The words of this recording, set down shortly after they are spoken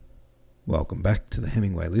Welcome back to the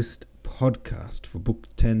Hemingway List podcast for Book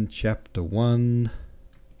 10, Chapter 1.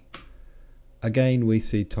 Again, we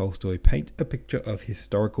see Tolstoy paint a picture of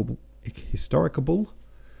historical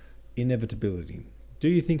inevitability. Do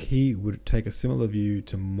you think he would take a similar view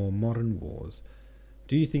to more modern wars?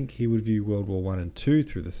 Do you think he would view World War I and II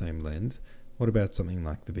through the same lens? What about something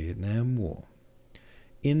like the Vietnam War?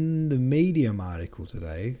 In the Medium article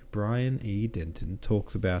today, Brian E. Denton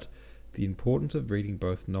talks about the importance of reading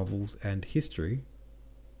both novels and history,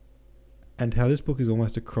 and how this book is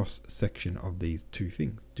almost a cross-section of these two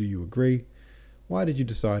things. Do you agree? Why did you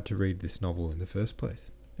decide to read this novel in the first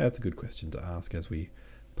place? That's a good question to ask as we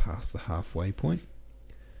pass the halfway point.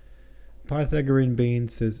 Pythagorean Bean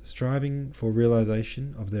says, striving for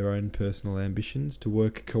realization of their own personal ambitions to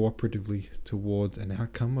work cooperatively towards an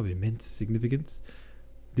outcome of immense significance.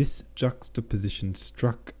 This juxtaposition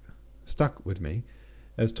stuck with me,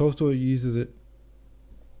 as Tolstoy uses it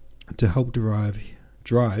to help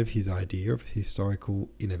drive his idea of historical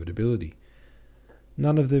inevitability.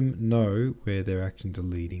 None of them know where their actions are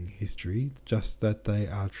leading history, just that they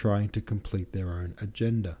are trying to complete their own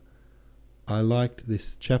agenda. I liked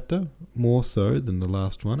this chapter more so than the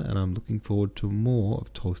last one, and I'm looking forward to more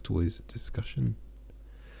of Tolstoy's discussion.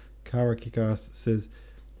 Kara Kikas says,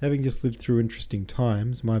 having just lived through interesting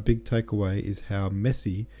times, my big takeaway is how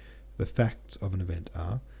messy the facts of an event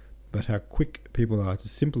are, but how quick people are to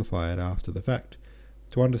simplify it after the fact.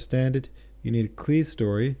 To understand it, you need a clear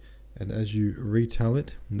story, and as you retell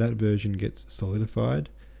it, that version gets solidified.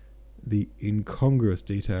 The incongruous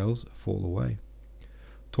details fall away.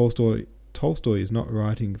 Tolstoy is not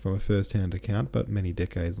writing from a first-hand account, but many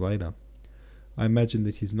decades later. I imagine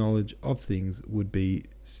that his knowledge of things would be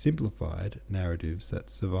simplified narratives that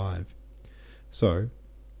survive. So,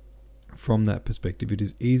 from that perspective, it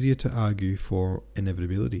is easier to argue for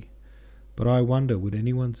inevitability. But I wonder, would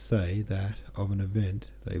anyone say that of an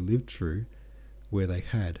event they lived through where they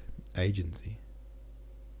had agency?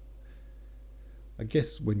 I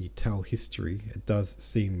guess when you tell history, it does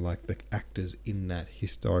seem like the actors in that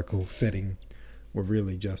historical setting were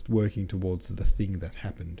really just working towards the thing that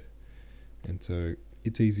happened. And so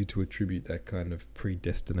it's easy to attribute that kind of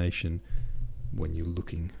predestination when you're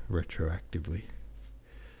looking retroactively.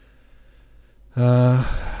 Yeah,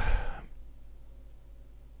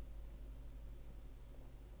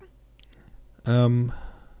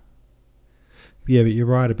 but you're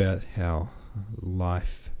right about how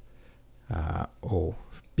life, or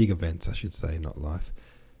big events, I should say, not life,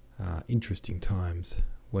 interesting times,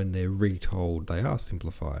 when they're retold, they are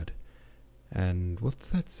simplified. And what's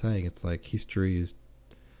that saying? It's like history is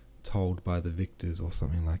told by the victors or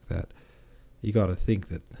something like that. You got to think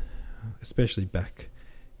that, especially back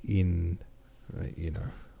in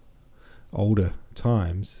older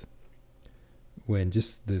times, when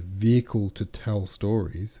just the vehicle to tell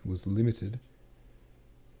stories was limited,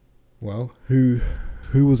 well, who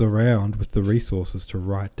was around with the resources to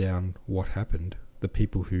write down what happened? The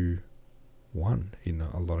people who won, in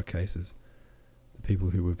a lot of cases. The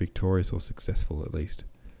people who were victorious or successful, at least.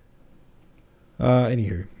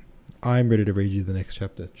 Anywho, I'm ready to read you the next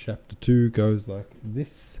chapter. Chapter 2 goes like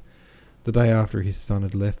this. The day after his son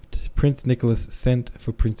had left, Prince Nicholas sent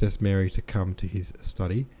for Princess Mary to come to his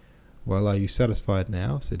study. Well, are you satisfied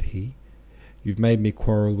now? Said he. You've made me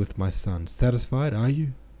quarrel with my son. Satisfied, are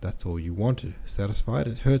you? That's all you wanted. Satisfied?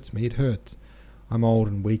 It hurts me, it hurts. I'm old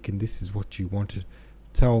and weak, and this is what you wanted.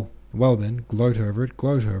 Well then, gloat over it,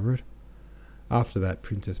 gloat over it. After that,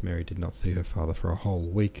 Princess Mary did not see her father for a whole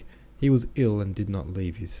week. He was ill and did not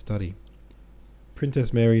leave his study.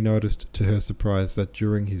 Princess Mary noticed to her surprise that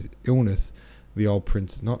during his illness, the old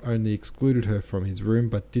prince not only excluded her from his room,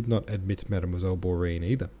 but did not admit Mademoiselle Bourienne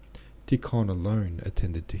either. Tikhon alone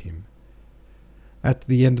attended to him. At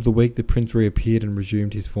the end of the week, the prince reappeared and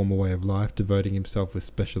resumed his former way of life, devoting himself with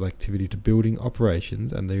special activity to building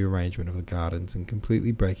operations and the arrangement of the gardens, and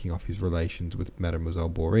completely breaking off his relations with Mademoiselle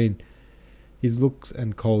Bourienne. His looks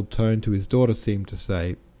and cold tone to his daughter seemed to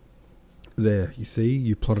say, "There, you see,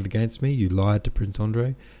 you plotted against me, you lied to Prince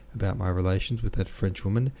Andrei about my relations with that French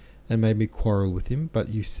woman, and made me quarrel with him, but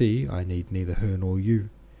you see, I need neither her nor you."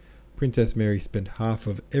 Princess Mary spent half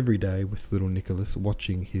of every day with little Nicholas,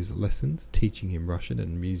 watching his lessons, teaching him Russian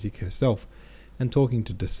and music herself, and talking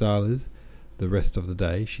to Dessalles. The rest of the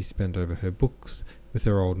day she spent over her books, with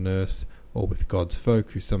her old nurse, or with God's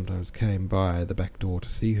folk who sometimes came by the back door to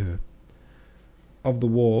see her. Of the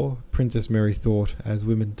war, Princess Mary thought, as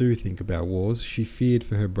women do think about wars. She feared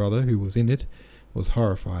for her brother, who was in it, was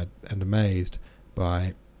horrified and amazed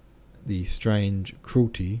by the strange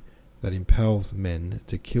cruelty that impels men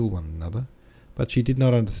to kill one another, but she did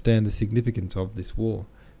not understand the significance of this war.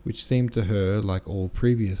 which seemed to her like all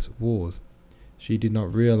previous wars. She did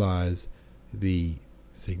not realize the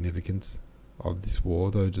significance of this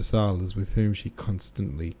war, though de Sales, with whom she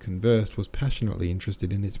constantly conversed, was passionately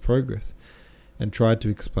interested in its progress, and tried to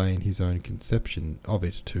explain his own conception of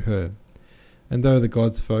it to her. And though the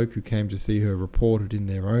gods folk who came to see her reported in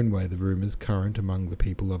their own way the rumours current among the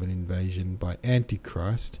people of an invasion by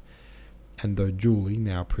Antichrist, and though Julie,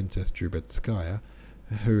 now Princess Drubetskaya,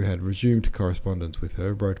 who had resumed correspondence with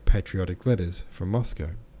her, wrote patriotic letters from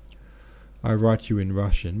Moscow. "I write you in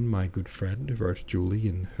Russian, my good friend," wrote Julie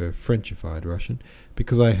in her Frenchified Russian,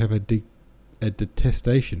 "because I have a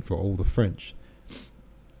detestation for all the French,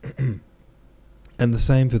 and the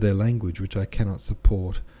same for their language, which I cannot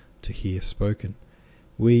support to hear spoken.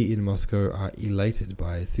 We in Moscow are elated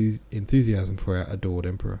by enthusiasm for our adored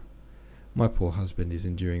emperor. My poor husband is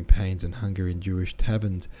enduring pains and hunger in Jewish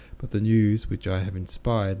taverns, but the news which I have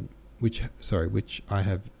inspires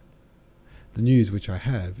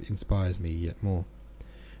me yet more.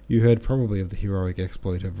 You heard probably of the heroic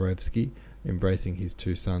exploit of Raevsky, embracing his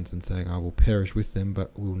 2 sons and saying, 'I will perish with them,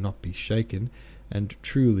 but will not be shaken.' And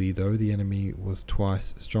truly, though the enemy was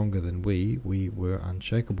twice stronger than we were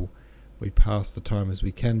unshakable. We pass the time as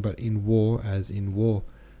we can, but in war as in war.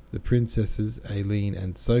 The princesses Aileen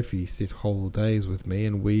and Sophie sit whole days with me,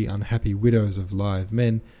 and we, unhappy widows of live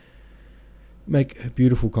men, make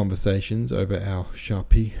beautiful conversations over our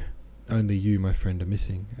Sharpie. Only you, my friend, are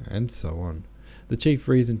missing," and so on. The chief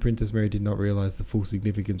reason Princess Mary did not realize the full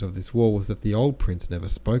significance of this war was that the old prince never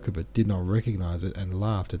spoke of it, did not recognize it, and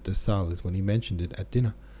laughed at de Sales when he mentioned it at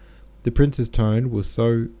dinner. The prince's tone was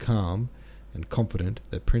so calm and confident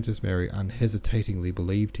that Princess Mary unhesitatingly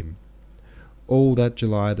believed him. All that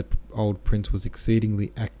July the old prince was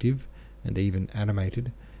exceedingly active and even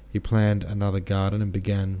animated. He planned another garden and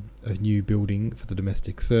began a new building for the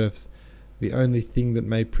domestic serfs. The only thing that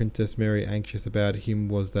made Princess Mary anxious about him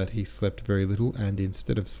was that he slept very little, and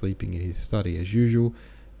instead of sleeping in his study as usual,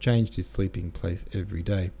 changed his sleeping place every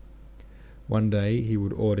day. One day he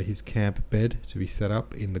would order his camp bed to be set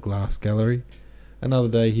up in the glass gallery. Another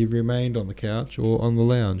day he remained on the couch or on the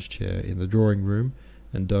lounge chair in the drawing room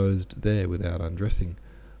and dozed there without undressing,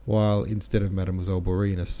 while instead of Mademoiselle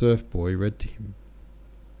Bourienne a serf boy read to him.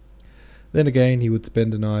 Then again he would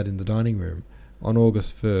spend a night in the dining room. On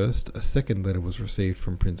August 1st, a second letter was received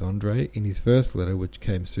from Prince Andrei. In his first letter, which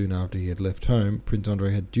came soon after he had left home, Prince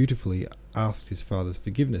Andrei had dutifully asked his father's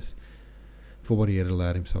forgiveness for what he had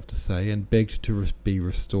allowed himself to say, and begged to be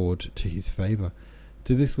restored to his favour.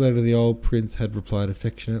 To this letter the old prince had replied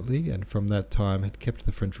affectionately, and from that time had kept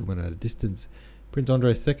the Frenchwoman at a distance. Prince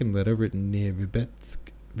Andrei's second letter, written near Vitebsk,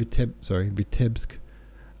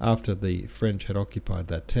 after the French had occupied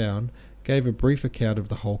that town, gave a brief account of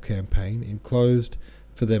the whole campaign, enclosed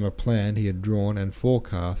for them a plan he had drawn and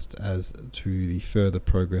forecast as to the further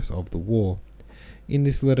progress of the war. In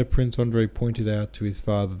this letter Prince Andrei pointed out to his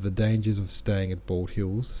father the dangers of staying at Bald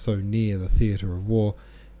Hills, so near the theatre of war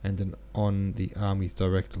and on the army's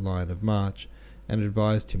direct line of march, and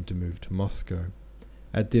advised him to move to Moscow.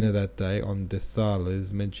 At dinner that day, on de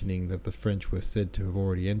Sales mentioning that the French were said to have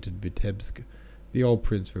already entered Vitebsk, the old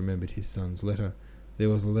prince remembered his son's letter. "There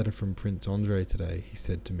was a letter from Prince Andrei today," he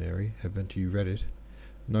said to Mary. "Haven't you read it?"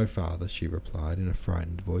 "No, father," she replied in a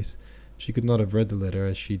frightened voice. She could not have read the letter,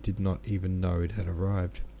 as she did not even know it had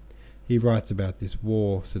arrived. "He writes about this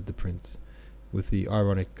war," said the prince, with the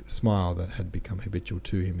ironic smile that had become habitual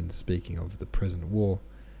to him in speaking of the present war.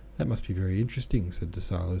 "That must be very interesting," said de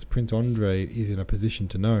Sales. "Prince Andrei is in a position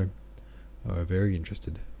to know." "Oh, very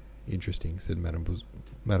interesting," said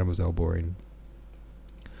Mademoiselle Bourienne.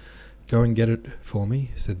 "Go and get it for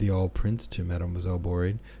me," said the old prince to Mademoiselle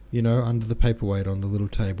Bourienne. "You know, under the paperweight on the little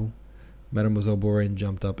table." Mademoiselle Bourienne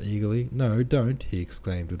jumped up eagerly. "No, don't," he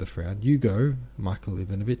exclaimed with a frown. "You go, Michael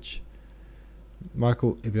Ivanovich."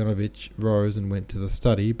 Michael Ivanovich rose and went to the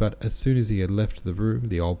study, but as soon as he had left the room,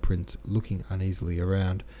 the old prince, looking uneasily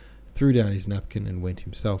around, threw down his napkin and went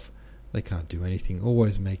himself. "They can't do anything,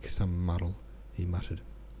 always make some muddle," he muttered.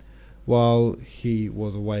 While he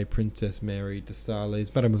was away, Princess Mary, de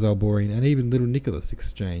Sales, Mademoiselle Bourienne, and even little Nicholas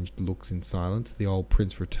exchanged looks in silence. The old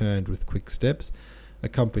prince returned with quick steps,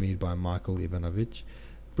 accompanied by Michael Ivanovich,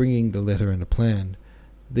 bringing the letter and a plan.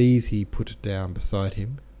 These he put down beside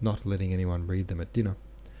him, not letting anyone read them at dinner.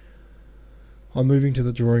 On moving to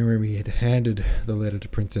the drawing room, he had handed the letter to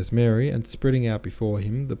Princess Mary, and spreading out before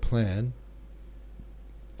him the plan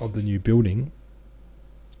of the new building,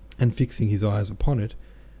 and fixing his eyes upon it,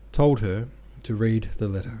 told her to read the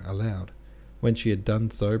letter aloud. When she had done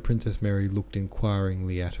so, Princess Mary looked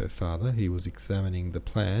inquiringly at her father. He was examining the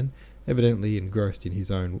plan, evidently engrossed in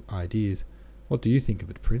his own ideas. "What do you think of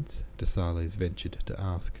it, Prince?" Dessalles ventured to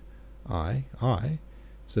ask. I,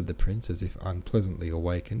 said the prince, as if unpleasantly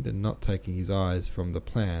awakened, and not taking his eyes from the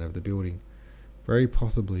plan of the building. "Very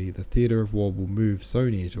possibly the theatre of war will move so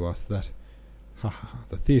near to us that—"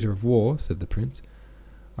 The theatre of war," said the prince.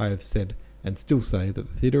 "I have said, and still say, that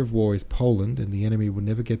the theatre of war is Poland, and the enemy will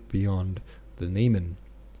never get beyond the Niemen."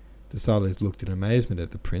 Dessalles looked in amazement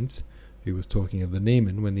at the prince, who was talking of the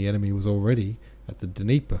Niemen when the enemy was already at the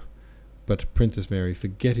Dnieper. But Princess Mary,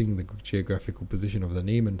 forgetting the geographical position of the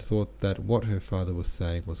Niemen, thought that what her father was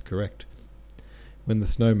saying was correct. "When the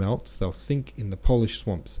snow melts, they'll sink in the Polish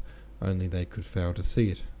swamps. Only they could fail to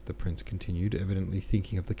see it," the prince continued, evidently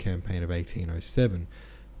thinking of the campaign of 1807,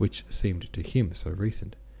 which seemed to him so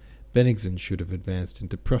recent. "Bennigsen should have advanced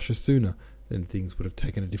into Prussia sooner, then things would have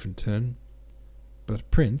taken a different turn." "But,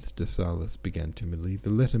 Prince," Dessalles began timidly,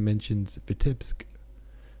 "the letter mentions Vitebsk."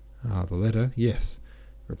 "The letter? Yes,"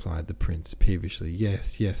 replied the prince peevishly.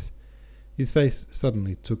 Yes. His face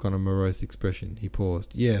suddenly took on a morose expression. He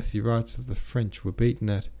paused. "Yes, he writes that the French were beaten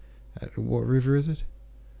at what river is it?"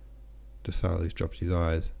 Dessalles dropped his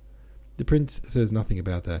eyes. "The prince says nothing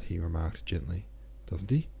about that," he remarked gently.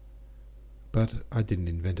 "Doesn't he?" "But I didn't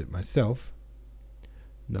invent it myself."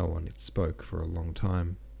 No one spoke for a long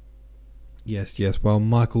time. Yes, well,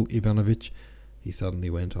 Michael Ivanovich," he suddenly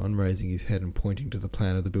went on, raising his head and pointing to the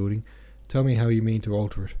plan of the building, "tell me how you mean to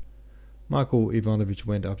alter it." Michael Ivanovich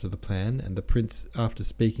went up to the plan, and the prince, after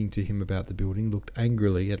speaking to him about the building, looked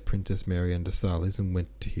angrily at Princess Mary and Dessalles and went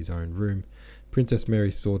to his own room. Princess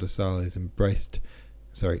Mary saw Dessalles' embarrassed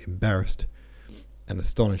and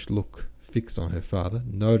astonished look fixed on her father,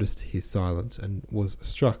 noticed his silence, and was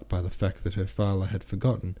struck by the fact that her father had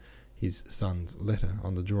forgotten his son's letter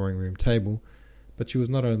on the drawing-room table. But she was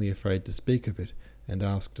not only afraid to speak of it and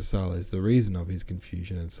ask Dessalles the reason of his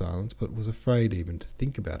confusion and silence, but was afraid even to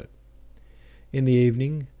think about it. In the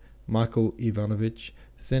evening, Michael Ivanovich,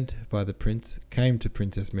 sent by the prince, came to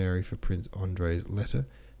Princess Mary for Prince Andrei's letter,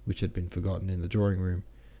 which had been forgotten in the drawing-room.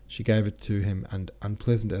 She gave it to him, and,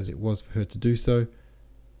 unpleasant as it was for her to do so,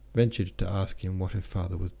 ventured to ask him what her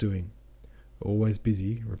father was doing. "Always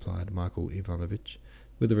busy," replied Michael Ivanovich,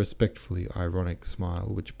 with a respectfully ironic smile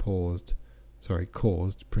which caused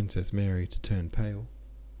Princess Mary to turn pale.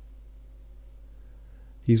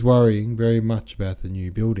 "He's worrying very much about the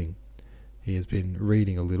new building. He has been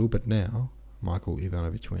reading a little, but now," Michael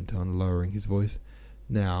Ivanovich went on, lowering his voice,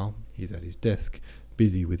 "now he's at his desk,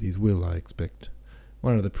 busy with his will, I expect.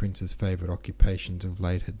 One of the prince's favourite occupations of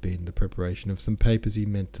late had been the preparation of some papers he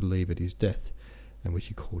meant to leave at his death, and which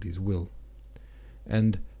he called his will."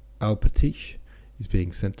 "And Alpatich is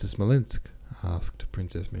being sent to Smolensk?" asked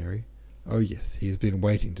Princess Mary. "Oh yes, he has been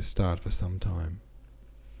waiting to start for some time."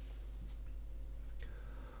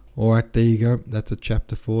 Alright, there you go. That's a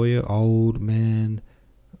chapter for you. Old man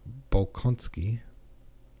Bolkonsky.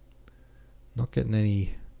 Not getting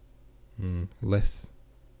any less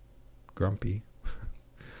grumpy.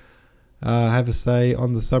 Have a say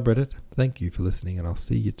on the subreddit. Thank you for listening, and I'll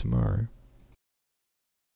see you tomorrow.